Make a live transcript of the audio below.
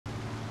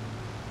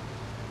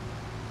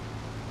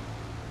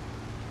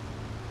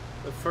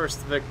The first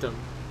victim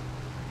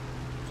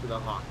to the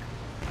hawk.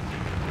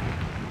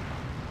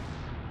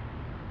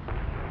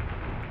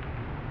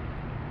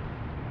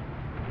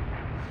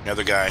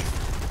 Another guy.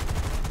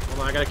 Hold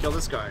on, I gotta kill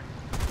this guy.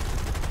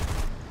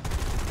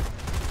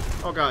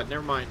 Oh god,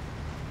 never mind.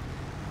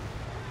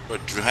 What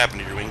happened?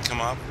 Did your wing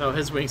come off? No,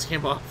 his wings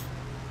came off.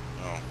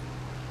 Oh.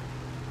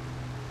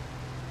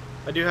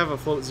 I do have a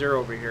float zero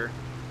over here.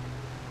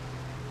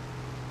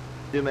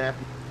 Zoom in.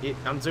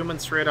 I'm zooming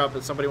straight up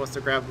if somebody wants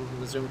to grab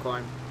the zoom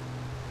climb.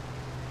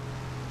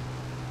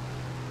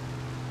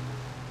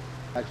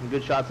 Got some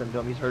good shots into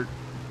him. He's hurt.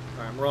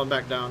 Alright, I'm rolling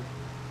back down.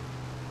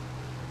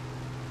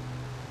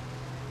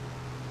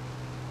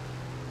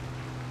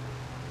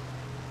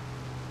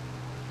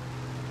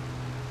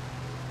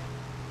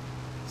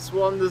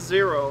 Swung to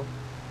 0.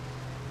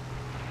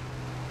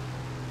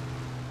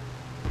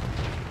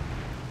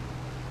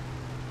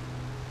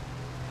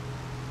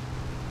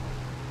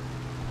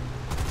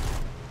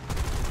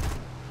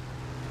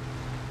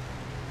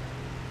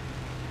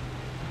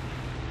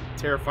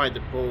 Terrified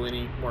to pull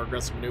any more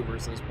aggressive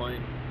maneuvers in his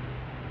plane.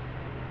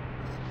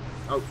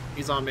 Oh,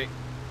 he's on me.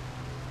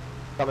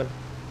 Coming.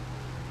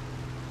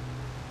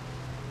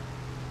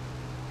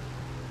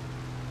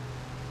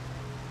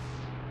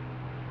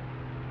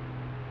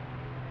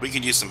 We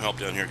could use some help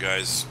down here,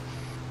 guys.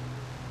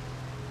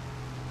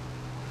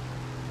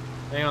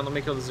 Hang on, let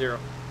me kill the 0.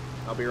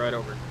 I'll be right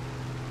over.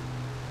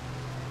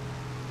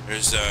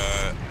 There's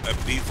a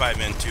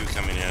B5N2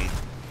 coming in.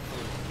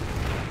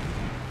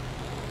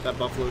 That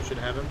buffalo should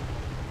have him.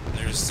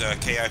 There's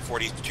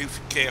KI-42,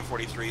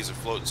 KI-43 is a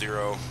float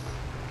 0.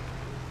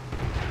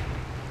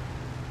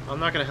 I'm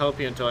not gonna help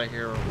you until I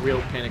hear a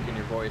real panic in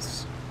your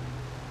voice.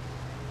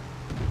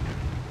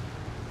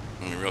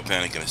 I'm in real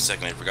panic in a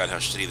second. I forgot how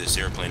shitty this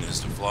airplane is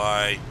to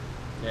fly.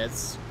 Yeah,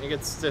 it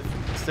gets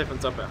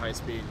stiffens up at high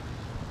speed.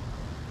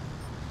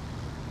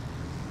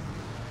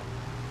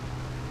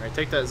 Alright,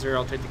 take that 0,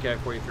 I'll take the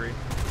KI-43.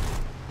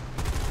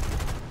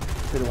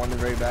 To the one in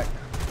the very back.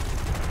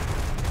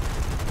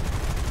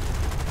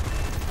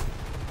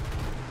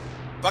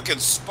 Fucking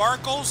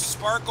sparkles,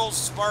 sparkles,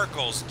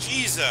 sparkles.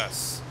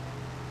 Jesus!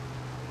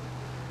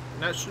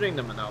 You're not shooting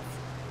them enough.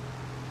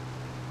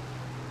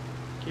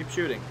 Keep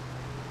shooting.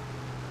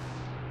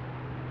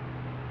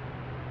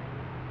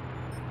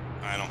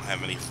 I don't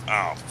have any...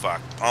 Oh,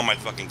 fuck. All my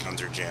fucking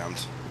guns are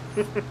jammed.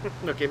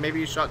 Okay, maybe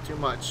you shot too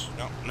much.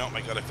 No, I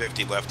got a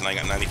 50 left and I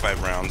got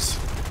 95 rounds.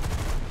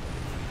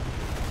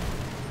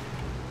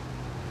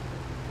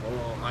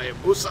 Oh,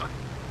 Hayabusa!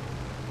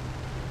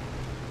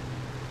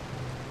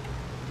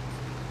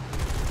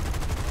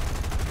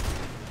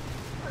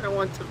 I don't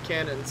want two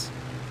cannons.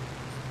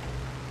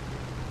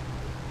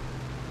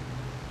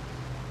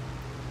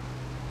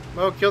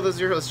 Mo, kill the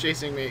 0's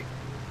chasing me.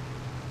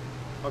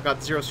 Oh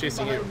god, the 0's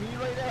chasing you. Me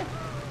right now.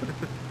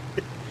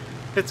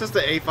 It's just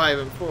the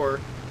A5 and 4.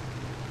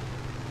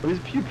 These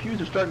pew pews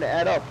are starting to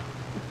add up.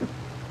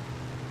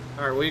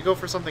 Alright, will you go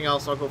for something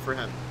else? I'll go for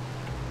him.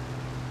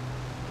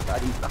 God,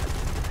 he's not.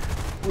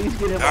 Please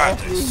get him God,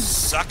 off they're me.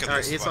 sucking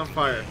Alright, this he's on fucking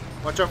fire.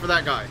 game. Watch out for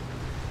that guy.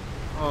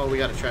 Oh, we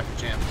got a traffic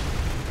jam.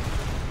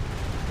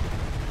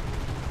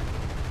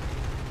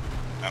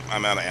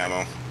 I'm out of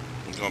ammo.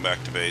 I'm going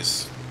back to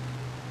base.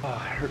 Oh,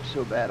 I hurt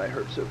so bad. I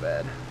hurt so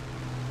bad.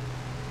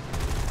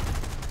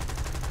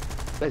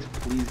 Guys,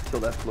 please kill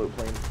that float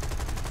plane.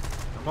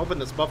 I'm hoping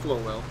this buffalo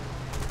will.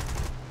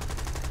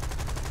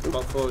 Oop.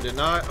 Buffalo did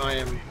not. I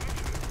am...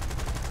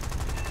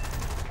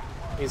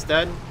 He's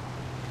dead.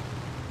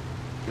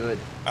 Good.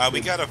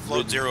 We got a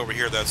float 0 over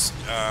here that's,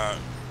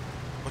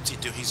 what's he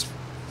do? He's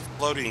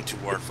floating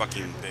to our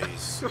fucking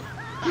base.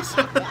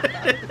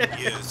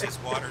 He is. He's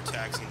water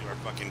taxiing to our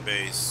fucking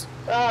base.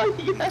 Oh,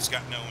 He's yes.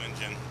 got no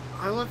engine.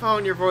 I love how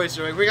in your voice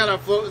you're like, we got a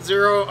float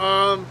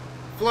 0,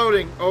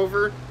 floating,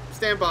 over,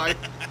 stand by.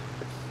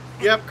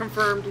 Yep,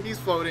 confirmed, he's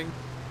floating.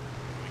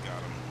 We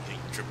got him.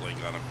 Triple A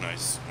got him.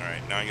 Nice.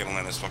 Alright, now I gotta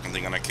land this fucking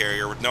thing on a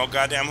carrier with no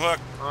goddamn hook.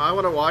 I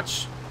want to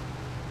watch.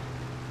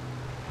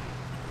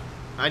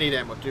 I need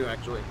ammo too,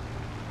 actually.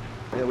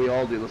 Yeah, we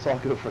all do. Let's all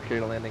go for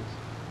carrier landings.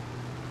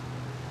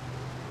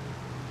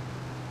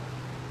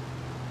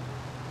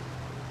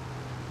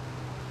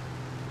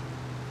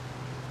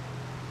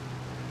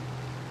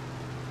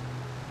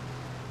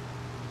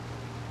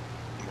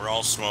 We're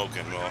all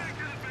smoking. Well,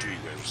 two of you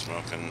guys are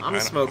smoking. I'm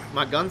smoking.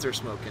 My guns are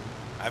smoking.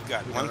 I've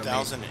got You know what I mean?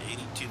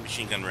 1,082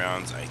 machine gun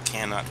rounds I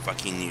cannot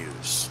fucking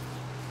use.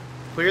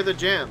 Clear the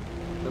jam.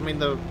 I mean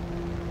the...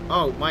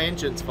 Oh, my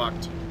engine's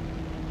fucked.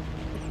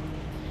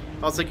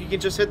 I was like, you can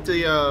just hit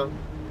the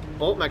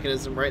bolt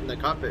mechanism right in the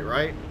cockpit,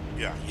 right?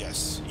 Yeah,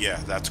 yes. Yeah,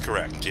 that's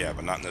correct. Yeah,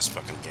 but not in this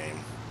fucking game.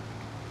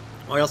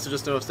 I also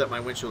just noticed that my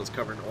windshield is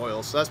covered in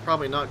oil, so that's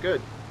probably not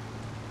good.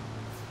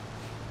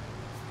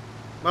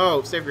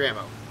 Mo, save your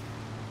ammo.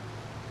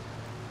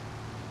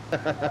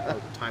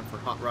 Oh, time for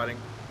hot rodding.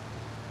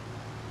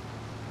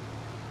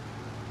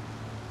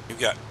 You've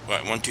got,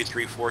 what, 1, 2,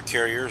 3, 4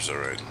 carriers?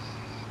 Alright.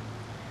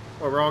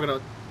 Well, we're all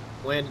gonna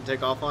land and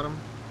take off on them.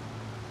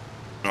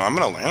 No, I'm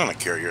gonna land on a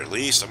carrier at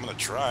least. I'm gonna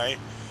try.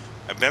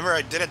 I remember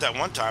I did it that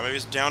one time. It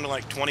was down to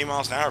like 20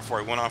 miles an hour before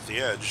I went off the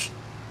edge.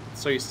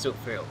 So you still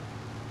failed.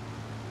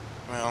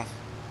 Well,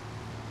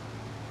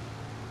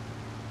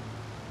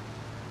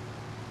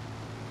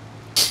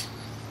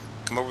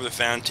 come over the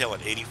fantail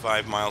at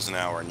 85 miles an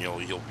hour, and you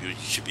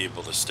should be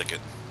able to stick it.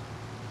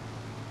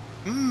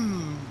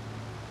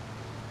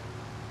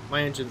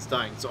 My engine's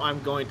dying, so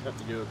I'm going to have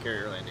to do a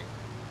carrier landing.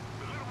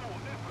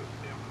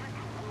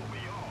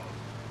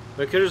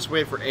 We could just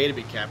wait for A to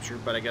be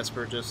captured, but I guess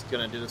we're just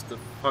gonna do this the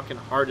fucking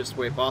hardest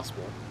way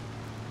possible.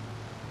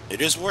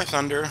 It is War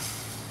Thunder.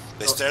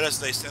 They set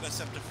us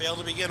up to fail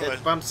to begin with.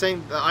 If I'm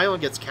saying the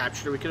island gets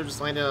captured, we could have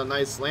just landed on a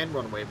nice land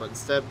runway, but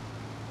instead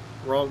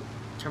we're all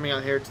coming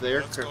out here to the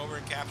aircraft. Let's go over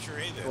and capture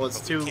A then. Well,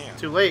 it's too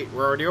late.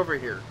 We're already over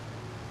here.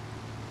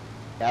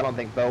 Yeah, I don't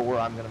think, Bo, where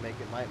I'm gonna make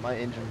it. My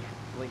engine's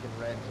blinking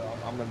red, so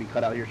I'm gonna be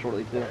cut out here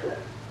shortly too.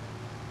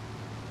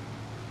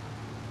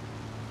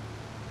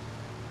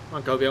 Come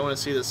on, Cobey, I want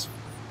to see this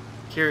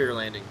carrier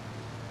landing.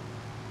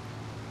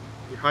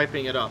 You're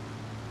hyping it up.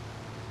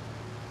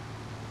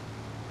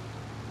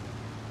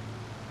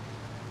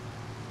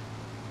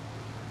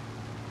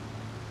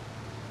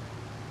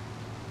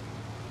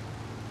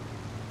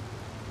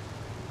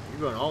 You're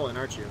going all in,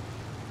 aren't you?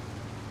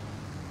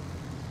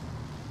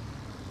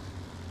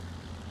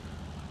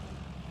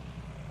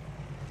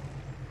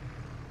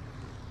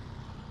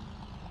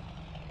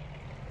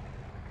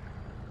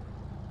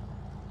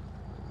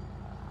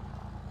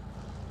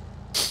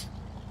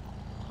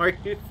 Why are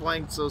you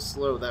flying so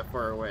slow that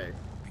far away?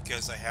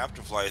 Because I have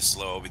to fly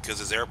slow, because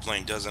this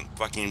airplane doesn't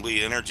fucking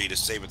bleed energy to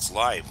save its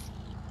life.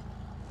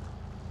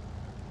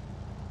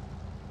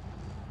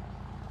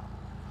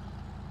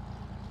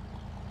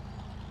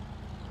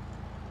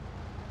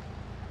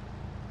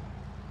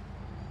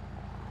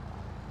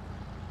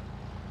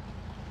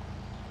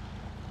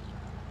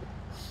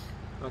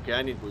 Okay,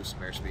 I need to lose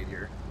some airspeed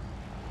here.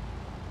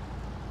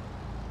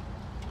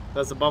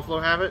 Does the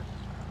Buffalo have it?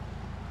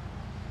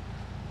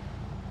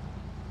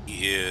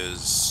 He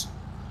is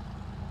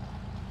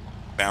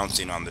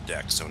bouncing on the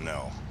deck, so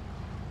no.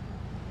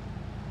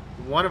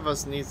 One of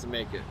us needs to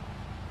make it.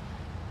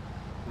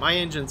 My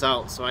engine's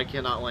out, so I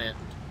cannot land.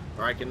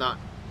 Or I cannot...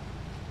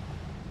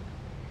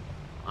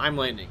 I'm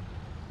landing.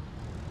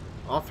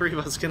 All three of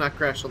us cannot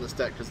crash on this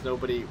deck, because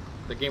nobody...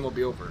 The game will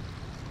be over.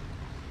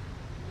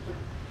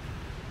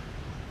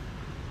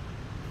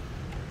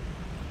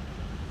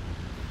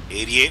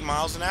 $88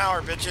 miles an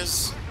hour,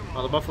 bitches.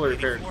 Oh, the Buffalo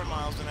repaired. 84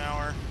 miles an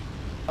hour.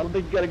 I don't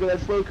think you gotta go that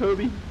slow,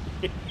 Cobey.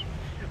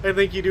 I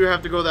think you do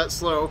have to go that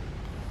slow.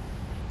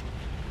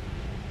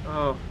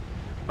 Oh.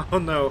 Oh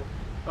no.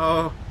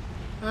 Oh.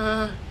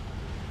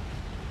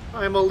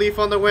 I'm a leaf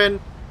on the wind.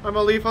 I'm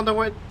a leaf on the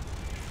wind.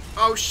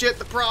 Oh shit,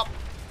 the prop.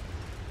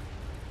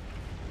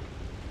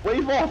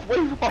 Wave off,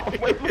 wave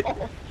off, wave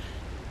off.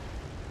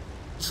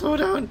 Slow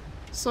down.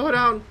 Slow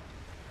down.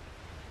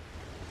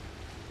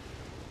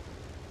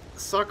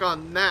 Suck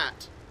on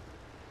that.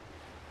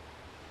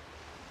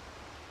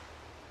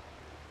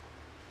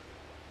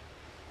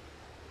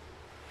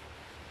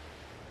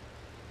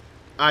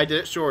 I did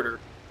it shorter.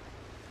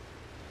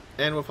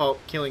 And without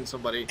killing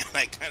somebody.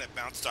 I kind of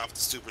bounced off the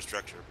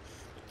superstructure.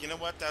 But you know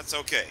what? That's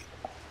okay.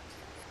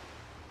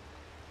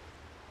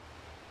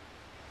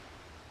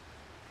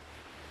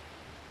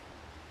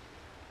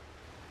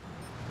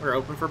 We're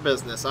open for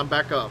business. I'm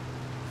back up.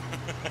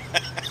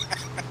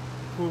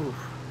 Whew.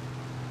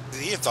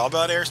 See, it's all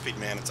about airspeed,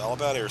 man. It's all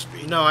about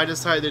airspeed. No, I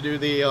decided to do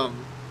the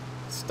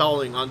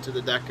stalling onto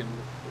the deck and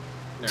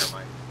never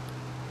mind.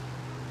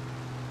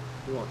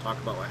 We won't talk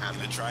about what You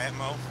happened. gonna try it,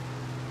 Mo?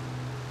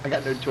 I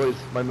got no choice.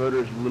 My motor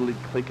is literally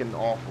clicking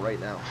off right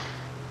now.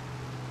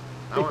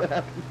 I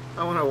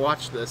want to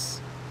watch this.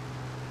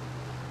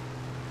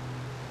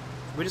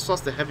 We just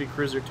lost a heavy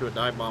cruiser to a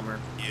dive bomber.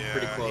 Yeah,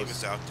 pretty close. he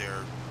was out there.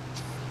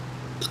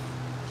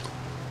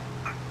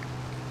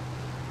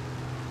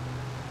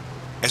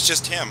 It's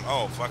just him.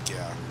 Oh, fuck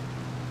yeah.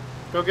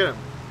 Go get him.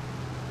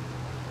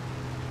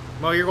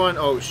 Mo, you're going.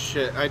 Oh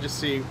shit! I just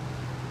see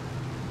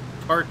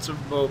parts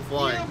of Mo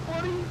flying. Yeah,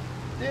 buddy.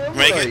 Damn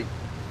Make right. it.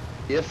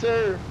 Yes,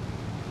 sir.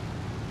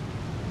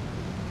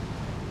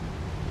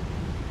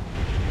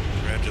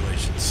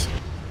 Congratulations.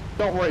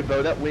 Don't worry,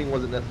 Bo. That wing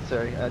wasn't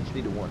necessary. I just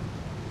needed one.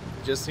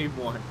 Just need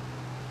one.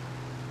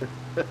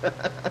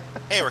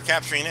 Hey, we're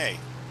capturing A.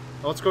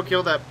 Well, let's go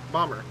kill that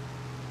bomber.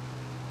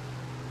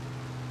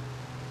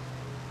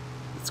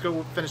 Let's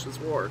go finish this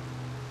war.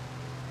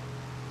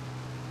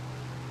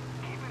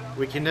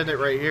 We can end it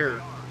right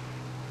here.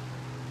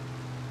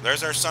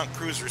 There's our sunk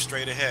cruiser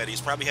straight ahead. He's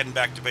probably heading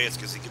back to base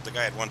because the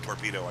guy had one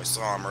torpedo. I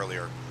saw him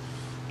earlier.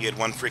 He had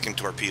one freaking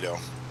torpedo.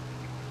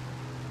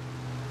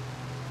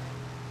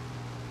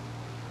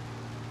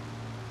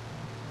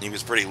 He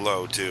was pretty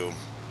low, too.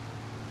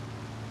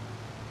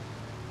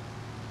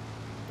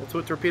 That's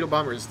what torpedo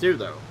bombers do,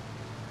 though.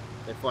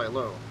 They fly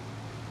low.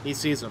 He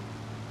sees them.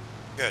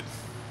 Good.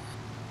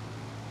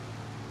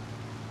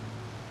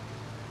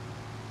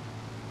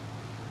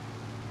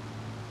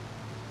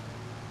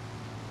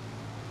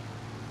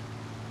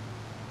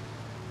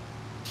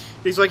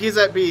 He's like, he's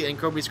at B, and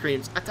Cobey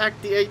screams, attack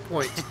the 8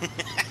 point.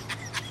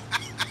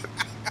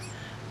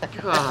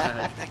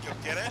 God. Think you'll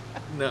get it?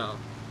 No.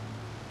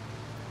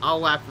 I'll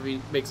laugh if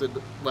he makes a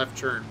left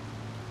turn.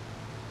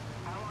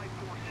 Allied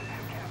forces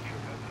have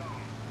captured a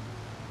zone.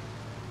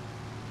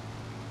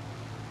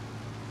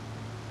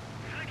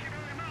 Thank you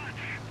very much.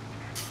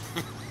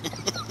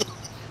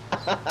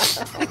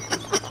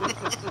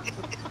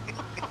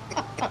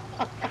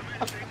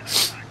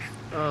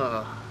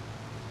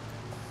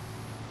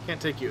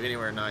 Can't take you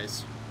anywhere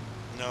nice.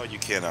 No, you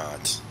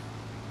cannot.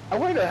 I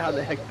wonder how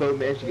the heck Bo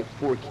managed to get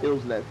 4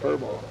 kills in that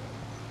furball.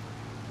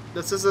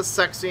 This is a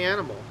sexy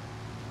animal.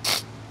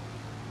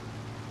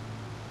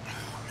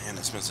 Man,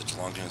 it's been such a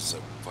long time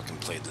since I fucking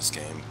played this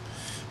game.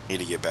 Need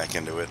to get back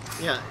into it.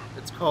 Yeah,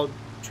 it's called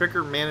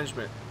trigger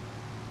management.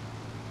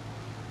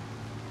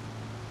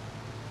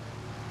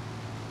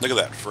 Look at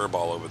that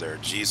furball over there.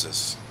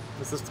 Jesus.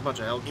 It's just a bunch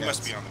of Hellcats. He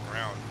must be on the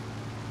ground.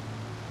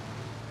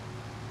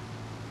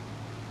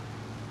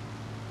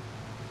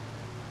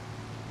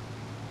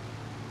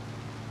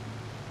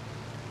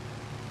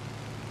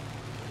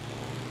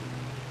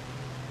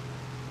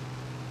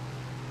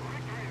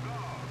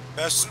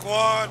 Best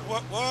squad.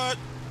 What?